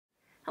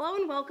Hello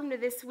and welcome to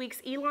this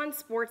week's Elon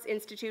Sports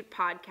Institute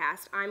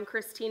podcast. I'm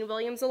Christine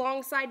Williams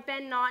alongside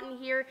Ben Naughton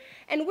here,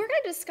 and we're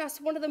going to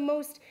discuss one of the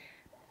most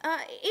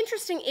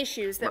interesting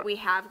issues that we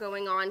have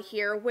going on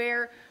here,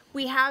 where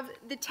we have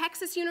the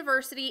Texas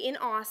University in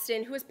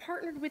Austin who has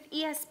partnered with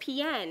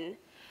ESPN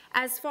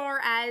as far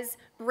as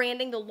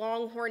branding the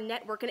Longhorn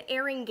Network and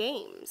airing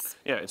games.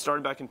 Yeah, it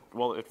started back in,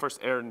 well, it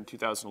first aired in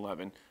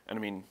 2011, and I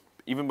mean,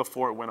 even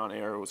before it went on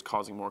air, it was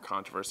causing more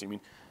controversy. I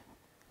mean,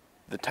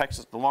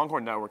 the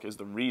Longhorn Network is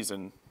the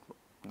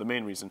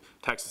main reason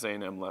Texas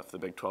A&M left the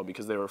Big 12,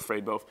 because they were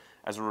afraid both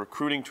as a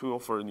recruiting tool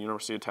for the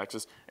University of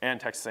Texas, and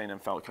Texas A&M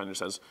felt kind of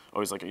just as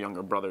always like a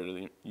younger brother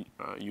to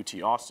the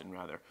UT Austin,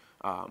 rather.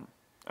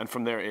 And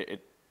from there,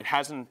 it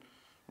hasn't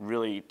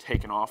really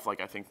taken off like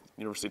I think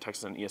University of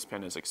Texas and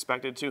ESPN is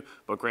expected to,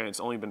 but granted,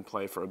 it's only been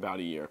played for about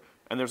a year,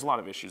 and there's a lot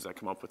of issues that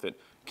come up with it.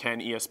 Can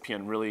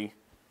ESPN really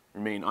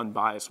remain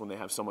unbiased when they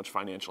have so much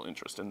financial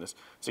interest in this?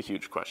 It's a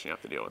huge question you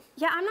have to deal with.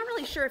 Yeah, I'm not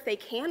really sure if they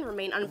can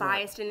remain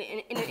unbiased in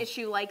an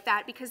issue like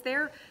that, because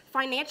they're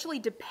financially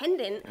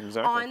dependent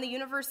on the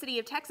University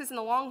of Texas and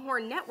the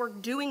Longhorn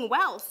Network doing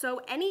well.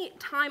 So any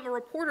time a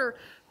reporter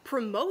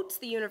promotes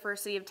the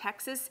University of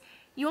Texas,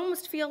 you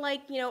almost feel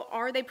like, you know,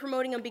 are they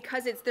promoting them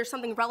because there's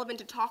something relevant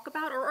to talk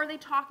about, or are they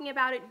talking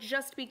about it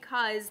just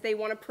because they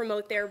want to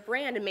promote their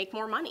brand and make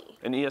more money?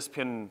 An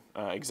ESPN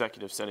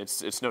executive said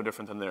it's no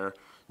different than their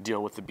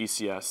deal with the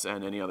BCS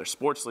and any other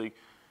sports league.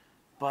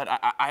 But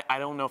I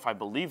don't know if I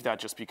believe that,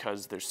 just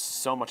because there's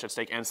so much at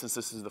stake, and since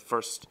this is the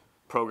first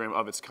program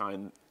of its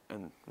kind,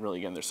 and really,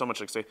 again, there's so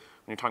much at stake.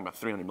 When you're talking about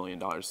 $300 million,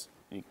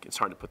 it's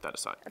hard to put that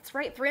aside. That's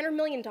right, $300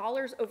 million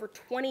over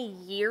 20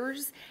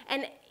 years.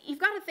 And you've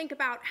got to think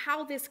about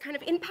how this kind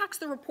of impacts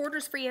the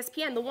reporters for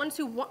ESPN, the ones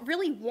who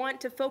really want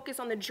to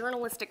focus on the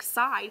journalistic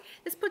side.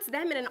 This puts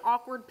them in an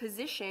awkward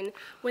position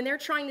when they're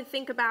trying to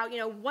think about, you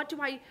know, what do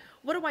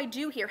I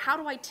do here? How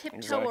do I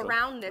tiptoe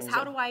around this?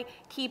 How do I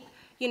keep,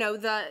 you know,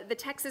 the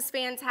Texas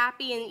fans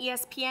happy and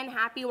ESPN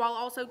happy, while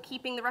also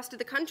keeping the rest of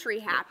the country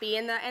happy,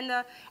 and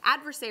the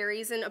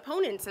adversaries and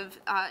opponents of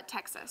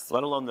Texas?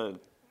 Let alone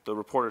the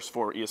reporters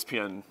for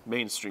ESPN,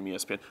 mainstream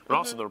ESPN, but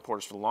also the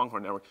reporters for the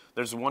Longhorn Network.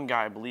 There's one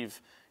guy, I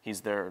believe he's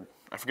there,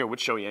 I forget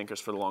which show he anchors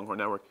for the Longhorn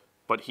Network,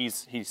 but he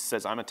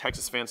says, I'm a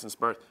Texas fan since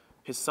birth.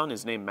 His son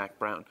is named Mac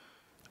Brown.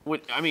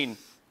 I mean,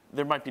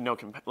 there might be no,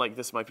 like,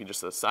 this might be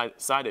just a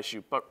side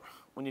issue, but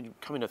when you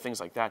come into things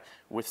like that,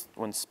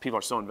 when people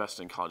are so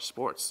invested in college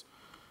sports,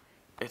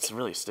 it's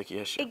really a sticky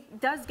issue.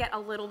 It does get a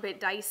little bit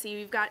dicey.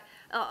 You've got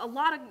a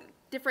lot of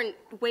different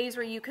ways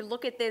where you could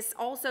look at this.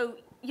 Also,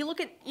 you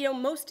look at, you know,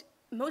 most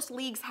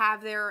leagues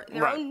have their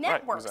own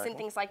networks and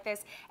things like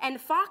this, and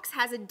Fox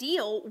has a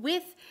deal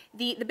with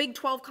the Big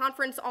 12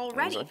 conference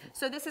already.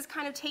 So this is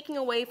kind of taking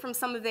away from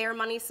some of their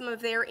money, some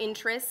of their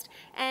interest,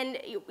 and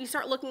you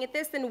start looking at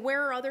this, then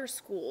where are other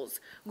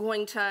schools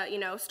going to, you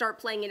know, start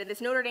playing into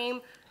this? Notre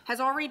Dame has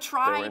already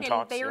tried,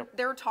 and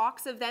there are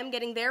talks of them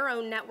getting their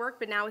own network,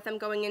 but now with them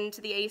going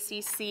into the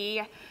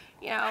ACC,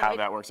 you know, how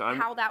that works out.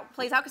 How that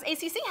plays out, because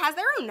ACC has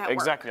their own network.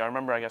 Exactly. I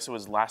remember, I guess it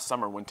was last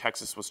summer when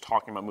Texas was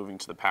talking about moving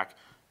to the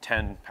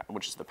Pac-10,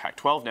 which is the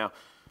Pac-12 now.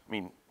 I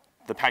mean,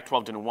 the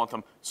Pac-12 didn't want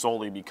them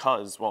solely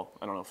because, well,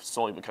 I don't know if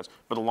solely because,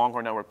 but the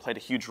Longhorn Network played a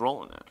huge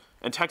role in that.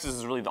 And Texas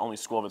is really the only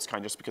school of its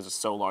kind, just because it's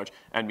so large,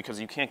 and because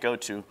you can't go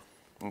to,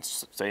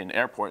 say, an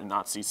airport and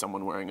not see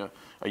someone wearing a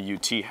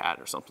UT hat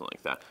or something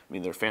like that. I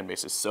mean, their fan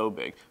base is so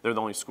big. They're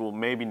the only school.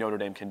 Maybe Notre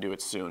Dame can do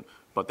it soon,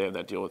 but they have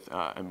that deal with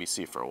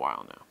NBC for a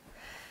while now.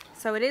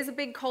 So it is a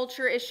big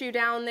culture issue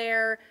down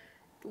there.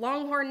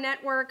 Longhorn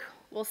Network,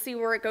 we'll see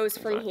where it goes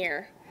from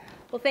here.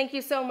 Well, thank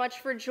you so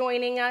much for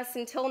joining us.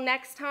 Until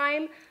next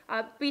time,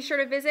 be sure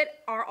to visit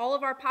all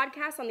of our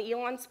podcasts on the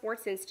Elon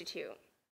Sports Institute.